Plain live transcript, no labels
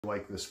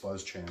like this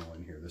fuzz channel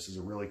in here. This is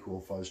a really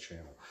cool fuzz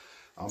channel.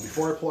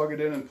 Before I plug it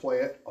in and play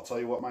it, I'll tell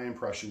you what my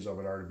impressions of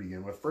it are to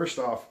begin with. First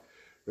off,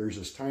 there's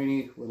this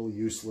tiny little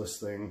useless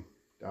thing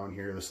down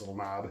here, this little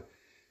knob. It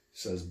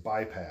says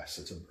bypass.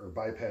 It's or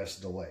bypass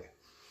delay.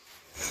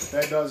 What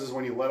that does is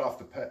when you let off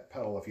the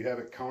pedal, if you have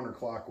it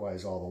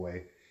counterclockwise all the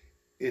way,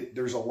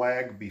 there's a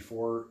lag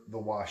before the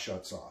wah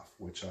shuts off,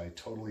 which I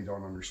totally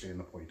don't understand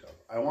the point of.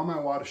 I want my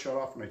wah to shut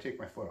off when I take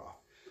my foot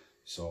off.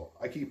 So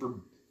I keep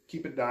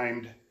it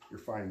dimed. You're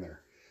fine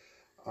there.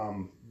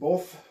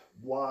 Both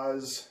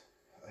wahs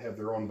have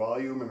their own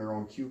volume and their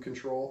own cue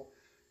control.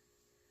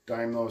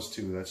 Dime those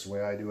too. That's the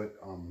way I do it.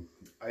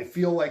 I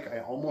feel like I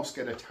almost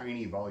get a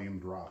tiny volume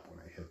drop when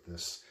I hit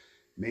this.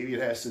 Maybe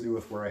it has to do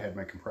with where I had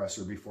my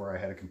compressor before. I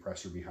had a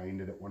compressor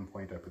behind it at one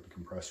point. I put the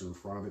compressor in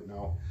front of it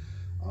now.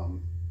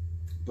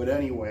 But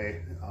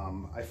anyway,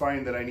 I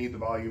find that I need the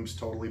volumes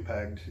totally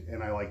pegged,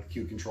 and I like the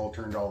cue control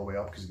turned all the way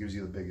up because it gives you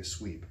the biggest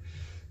sweep.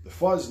 The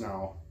fuzz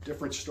now,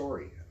 different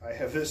story. I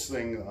have this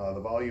thing,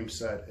 the volume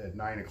set at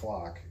 9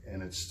 o'clock,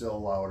 and it's still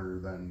louder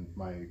than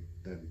I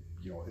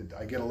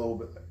get a little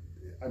bit,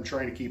 I'm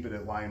trying to keep it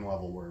at line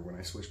level where when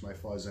I switch my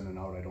fuzz in and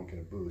out, I don't get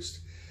a boost.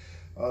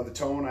 The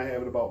tone I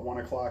have at about 1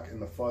 o'clock,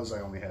 and the fuzz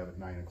I only have at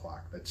 9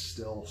 o'clock. That's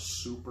still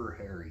super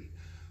hairy.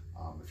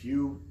 If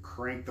you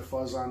crank the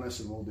fuzz on this,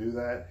 and we'll do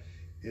that,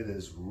 it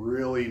is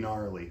really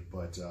gnarly,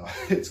 but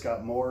it's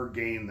got more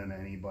gain than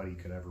anybody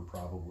could ever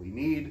probably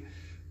need,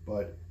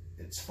 but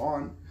it's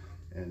fun.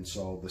 And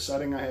so the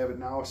setting I have it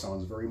now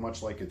sounds very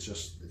much like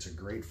it's a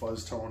great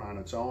fuzz tone on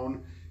its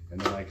own. And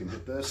then I can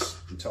hit this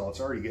until it's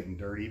already getting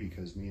dirty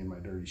because me and my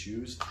dirty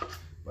shoes,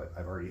 but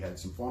I've already had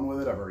some fun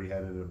with it. I've already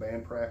had it at a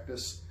band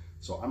practice.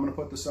 So I'm gonna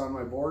put this on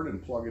my board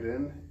and plug it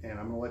in, and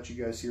I'm gonna let you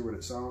guys hear what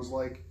it sounds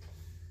like.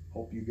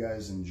 Hope you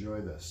guys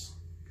enjoy this,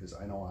 because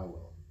I know I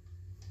will.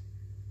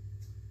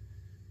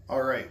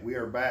 All right, we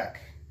are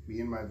back.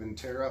 Me and my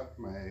Vintera,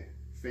 my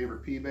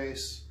favorite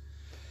P-Bass,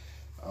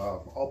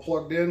 all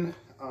plugged in.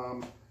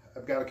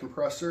 I've got a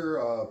compressor,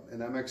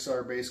 an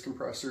MXR bass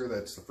compressor.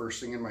 That's the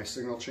first thing in my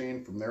signal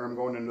chain. From there, I'm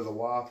going into the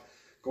wah,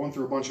 going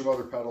through a bunch of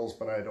other pedals,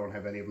 but I don't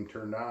have any of them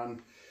turned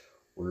on.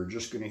 We're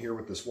just going to hear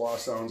what this wah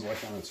sounds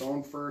like on its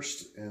own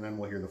first, and then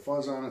we'll hear the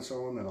fuzz on its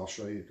own. Then I'll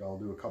show you, I'll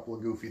do a couple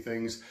of goofy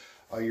things.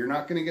 You're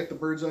not going to get the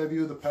bird's eye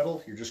view of the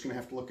pedal. You're just going to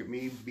have to look at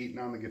me beating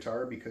on the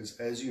guitar, because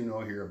as you know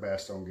here at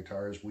Bastone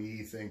Guitars,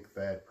 we think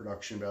that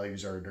production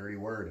values are a dirty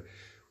word.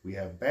 We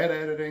have bad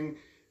editing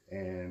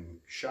and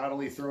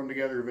shoddily thrown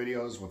together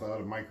videos without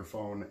a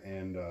microphone,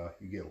 and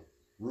you get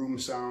room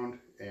sound,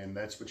 and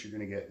that's what you're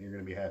going to get, and you're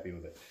going to be happy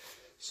with it.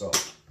 So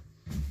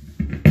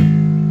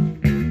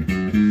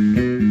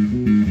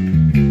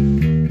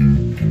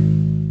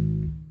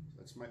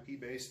that's my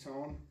P-bass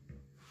tone.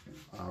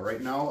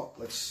 Right now,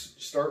 let's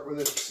start with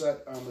it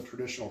set on the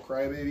traditional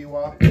Crybaby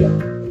Wah.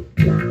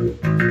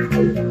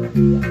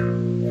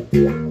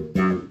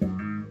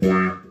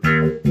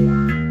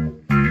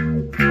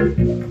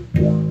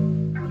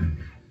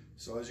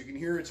 So as you can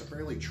hear, it's a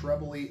fairly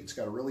trebly, it's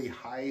got a really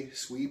high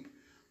sweep.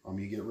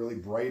 You get really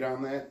bright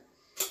on that.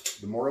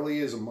 The Morley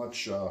is a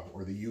much,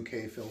 or the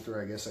UK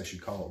filter, I guess I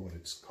should call it what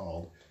it's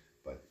called,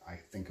 but I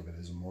think of it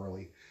as a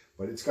Morley.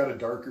 But it's got a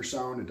darker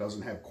sound. It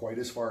doesn't have quite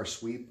as far a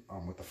sweep.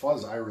 With the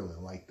fuzz, I really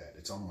like that.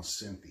 It's almost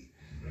synthy.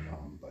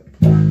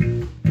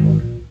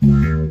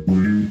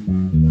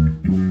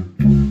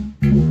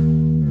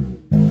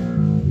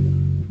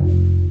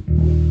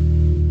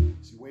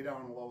 See, way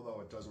down low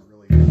though, it doesn't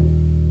really.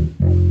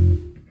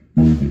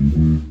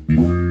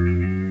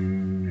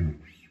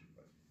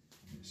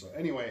 So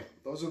anyway,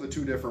 those are the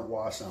two different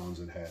wah sounds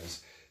it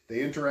has.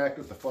 They interact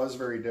with the fuzz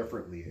very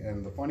differently,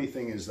 and the funny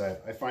thing is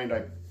that I find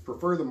I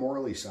prefer the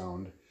Morley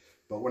sound,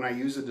 but when I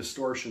use a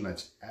distortion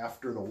that's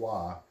after the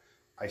wah,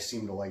 I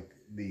seem to like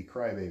the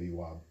Crybaby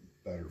Wah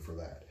better for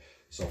that.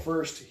 So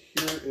first,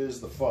 here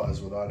is the fuzz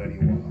without any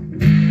wah.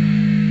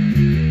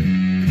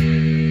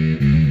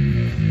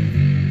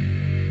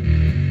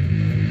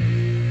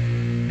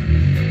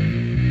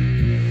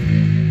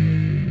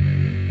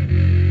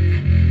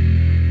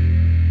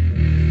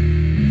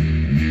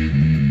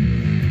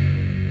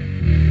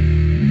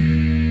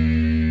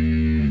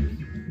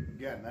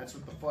 That's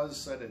what the fuzz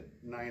set at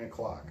 9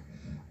 o'clock.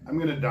 I'm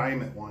going to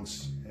dime it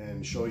once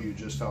and show you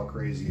just how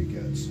crazy it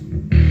gets.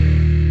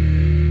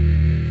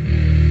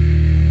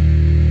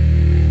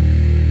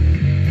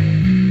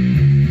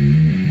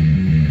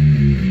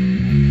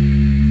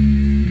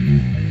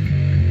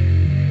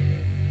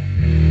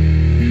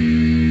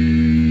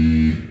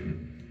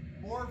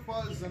 More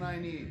fuzz than I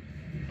need.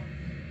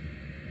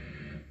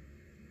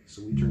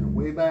 So we turn it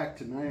way back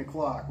to 9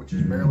 o'clock, which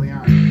is barely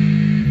on.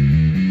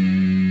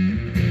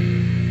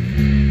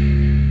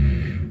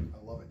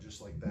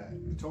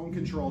 Tone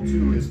control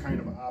too is kind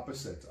of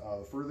opposite.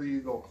 The further you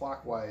go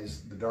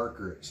clockwise, the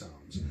darker it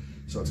sounds.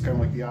 So it's kind of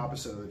like the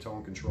opposite of the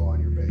tone control on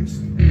your bass.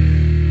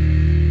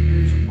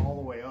 Here's all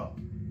the way up.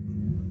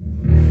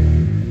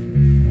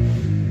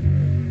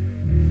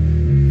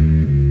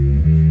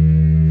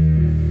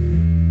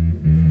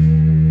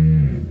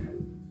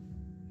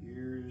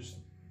 Here's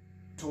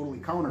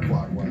going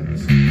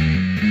counterclockwise. A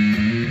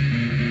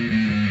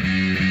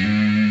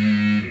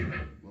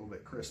little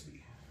bit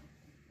crispy.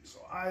 So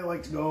I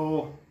like to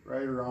go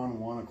right around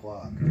 1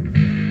 o'clock.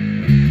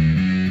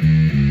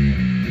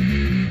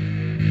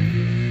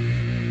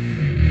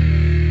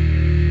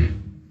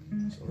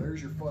 So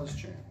there's your fuzz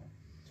channel.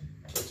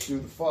 Let's do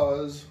the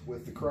fuzz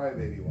with the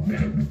Crybaby Wah.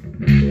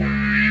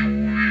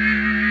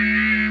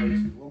 A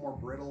little more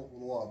brittle, a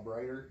little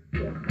brighter.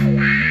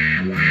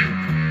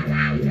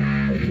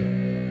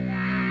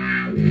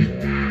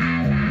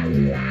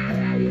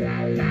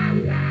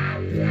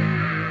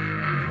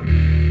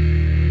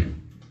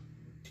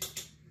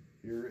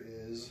 Here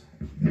is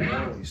the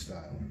Morley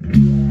style.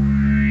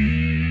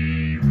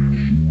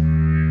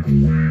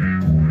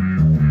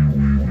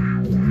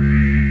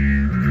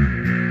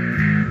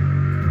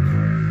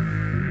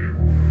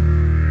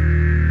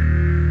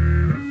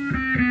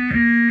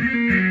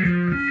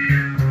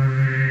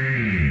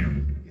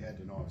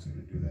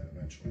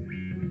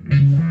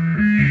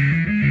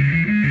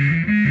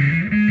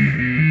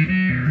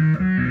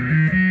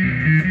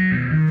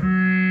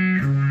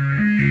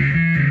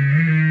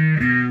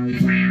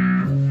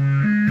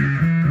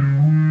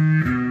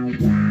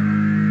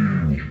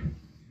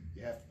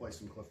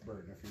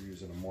 If you're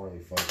using a Morley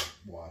fuzz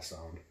wah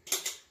sound.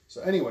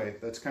 So anyway,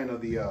 that's kind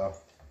of the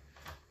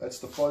that's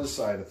the fuzz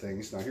side of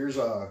things. Now here's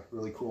a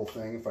really cool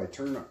thing. If I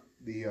turn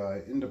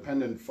the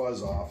independent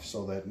fuzz off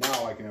so that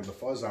now I can have the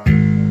fuzz on,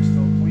 it's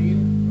still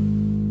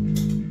clean.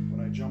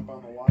 When I jump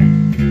on the wah,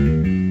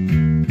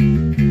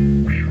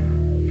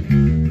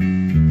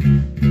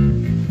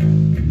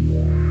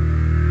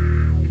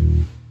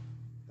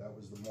 that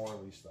was the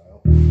Morley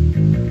style.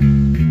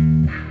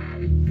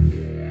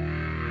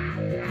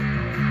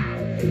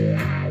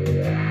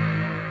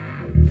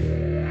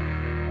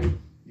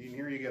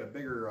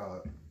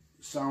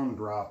 Sound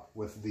drop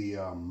with the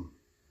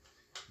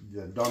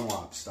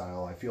Dunlop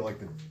style. I feel like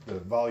the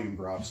volume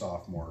drops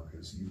off more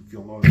because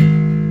you'll notice.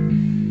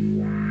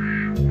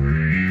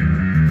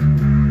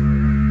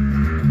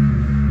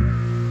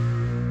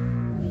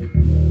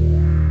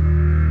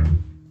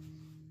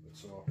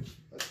 So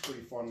that's a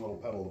pretty fun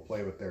little pedal to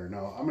play with there.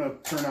 Now I'm going to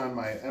turn on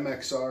my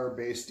MXR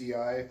bass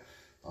DI.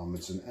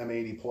 It's an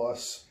M80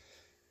 Plus.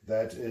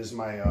 That is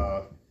my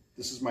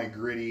this is my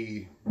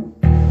gritty.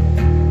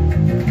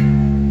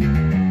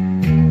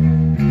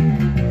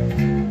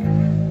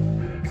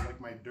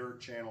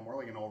 Channel, more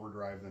like an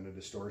overdrive than a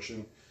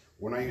distortion.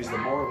 When I use the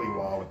Morley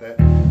Wah with that,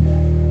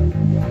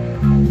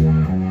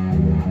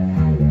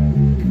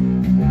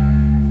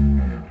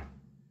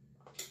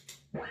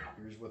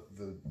 here's with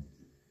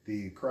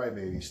the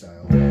Crybaby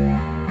style.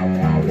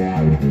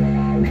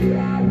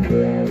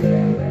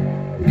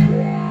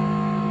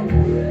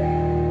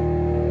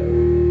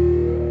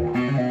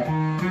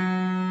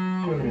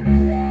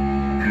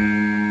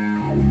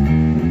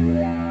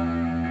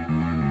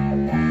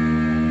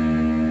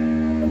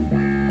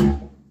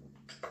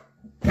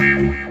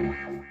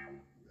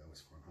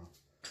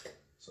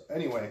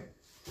 Anyway,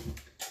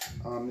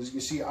 as you can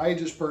see, I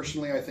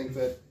think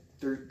that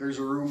there's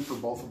a room for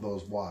both of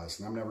those wahs,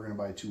 and I'm never going to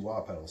buy 2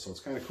 wah pedals, so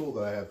it's kind of cool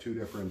that I have 2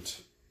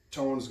 different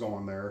tones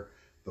going there.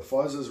 The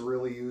fuzz is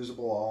really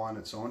usable all on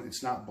its own.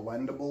 It's not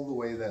blendable the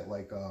way that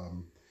like a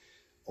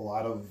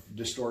lot of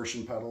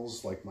distortion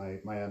pedals, like my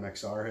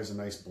MXR has a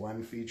nice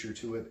blend feature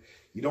to it.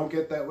 You don't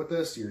get that with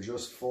this. You're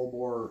just full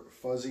bore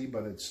fuzzy,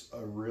 but it's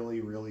a really,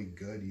 really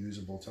good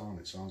usable tone.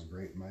 It sounds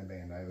great in my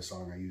band. I have a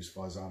song I use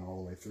fuzz on all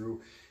the way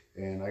through.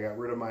 And I got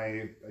rid of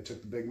I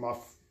took the big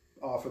muff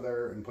off of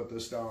there and put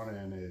this down,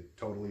 and it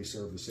totally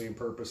served the same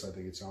purpose. I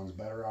think it sounds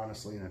better,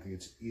 honestly, and I think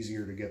it's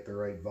easier to get the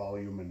right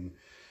volume and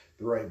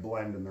the right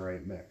blend and the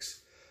right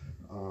mix.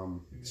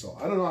 So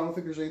I don't know. I don't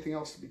think there's anything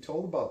else to be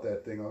told about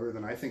that thing other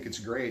than I think it's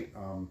great.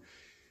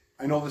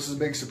 I know this is a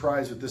big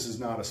surprise, but this is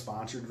not a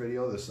sponsored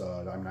video.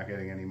 I'm not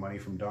getting any money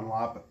from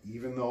Dunlop,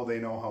 even though they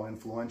know how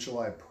influential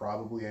I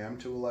probably am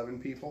to 11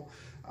 people.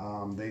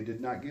 They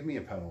did not give me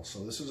a pedal,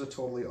 so this is a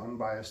totally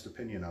unbiased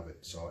opinion of it.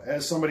 So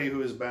as somebody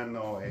who has been,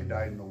 though, a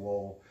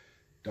dyed-in-the-wool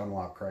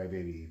Dunlop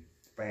Crybaby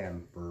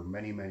fan for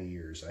many, many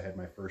years, I had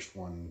my first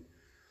one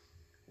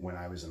when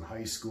I was in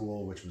high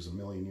school, which was a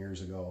million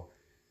years ago,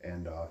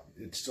 and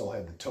it still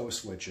had the toe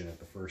switch in it,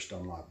 the first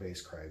Dunlop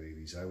bass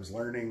Crybabies. I was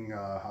learning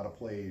how to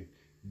play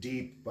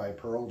Deep by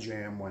Pearl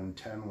Jam when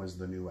 10 was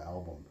the new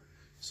album,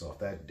 so if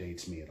that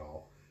dates me at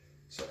all.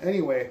 So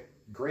anyway,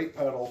 great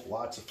pedal,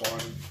 lots of fun,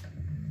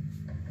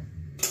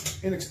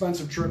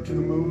 inexpensive trip to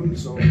the moon.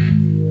 So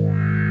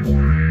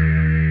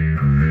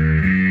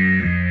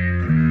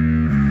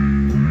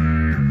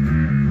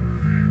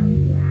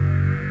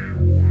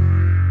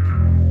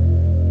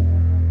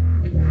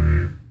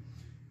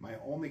my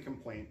only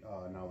complaint,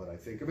 now that I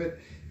think of it,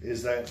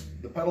 is that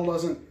the pedal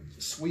doesn't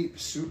sweep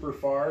super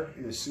far,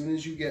 and as soon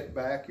as you get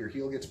back, your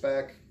heel gets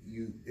back,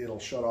 it'll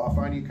shut off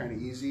on you kind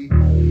of easy. Like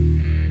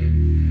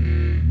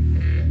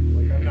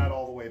I'm not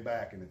all the way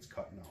back and it's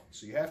cutting out.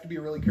 So you have to be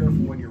really careful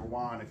when you're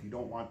wahing if you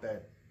don't want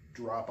that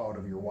drop out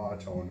of your wah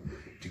tone,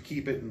 to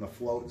keep it in the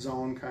float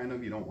zone kind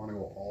of. You don't want to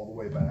go all the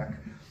way back.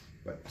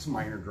 but it's a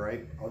minor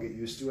gripe. I'll get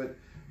used to it.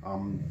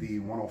 The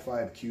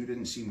 105Q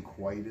didn't seem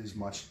quite as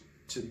much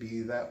to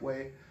be that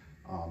way.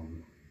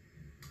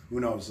 Who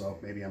knows though,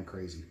 maybe I'm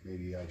crazy.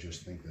 Maybe I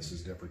just think this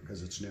is different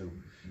because it's new.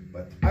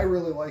 But I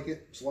really like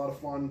it. It's a lot of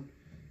fun.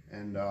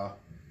 And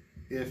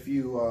if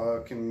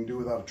you can do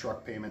without a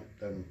truck payment,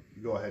 then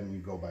you go ahead and you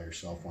go buy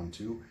yourself one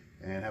too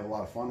and have a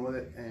lot of fun with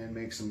it and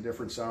make some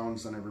different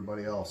sounds than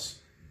everybody else.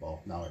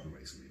 Well, now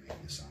everybody's going to be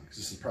making a sound because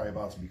this is probably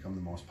about to become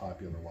the most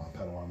popular wah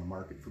pedal on the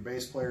market for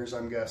bass players,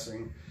 I'm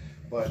guessing.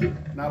 But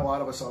not a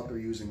lot of us out there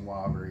using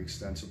wah very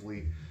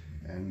extensively.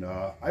 And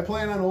I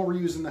plan on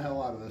overusing the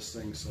hell out of this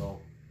thing, so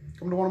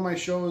come to one of my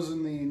shows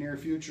in the near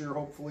future,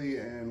 hopefully,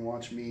 and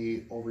watch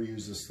me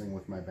overuse this thing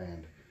with my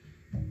band.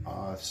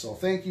 So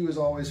thank you as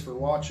always for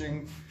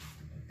watching,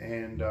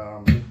 and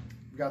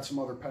we've got some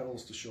other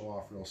pedals to show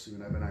off real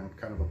soon. I've been on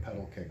kind of a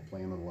pedal kick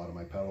playing with a lot of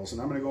my pedals,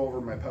 and I'm going to go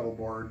over my pedal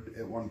board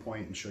at one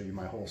point and show you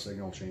my whole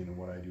signal chain and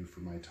what I do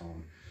for my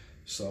tone.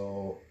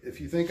 So if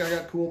you think I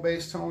got cool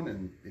bass tone,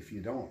 and if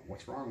you don't,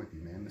 what's wrong with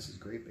you, man? This is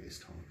great bass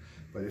tone.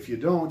 But if you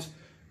don't,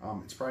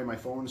 it's probably my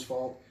phone's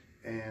fault,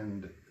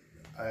 and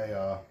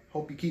I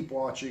hope you keep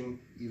watching,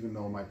 even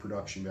though my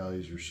production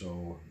values are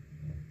so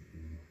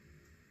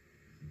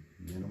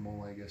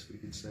minimal, I guess we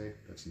could say.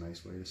 That's a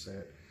nice way to say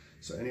it.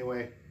 So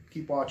anyway,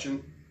 keep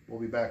watching. We'll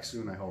be back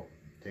soon, I hope.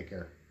 Take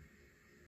care.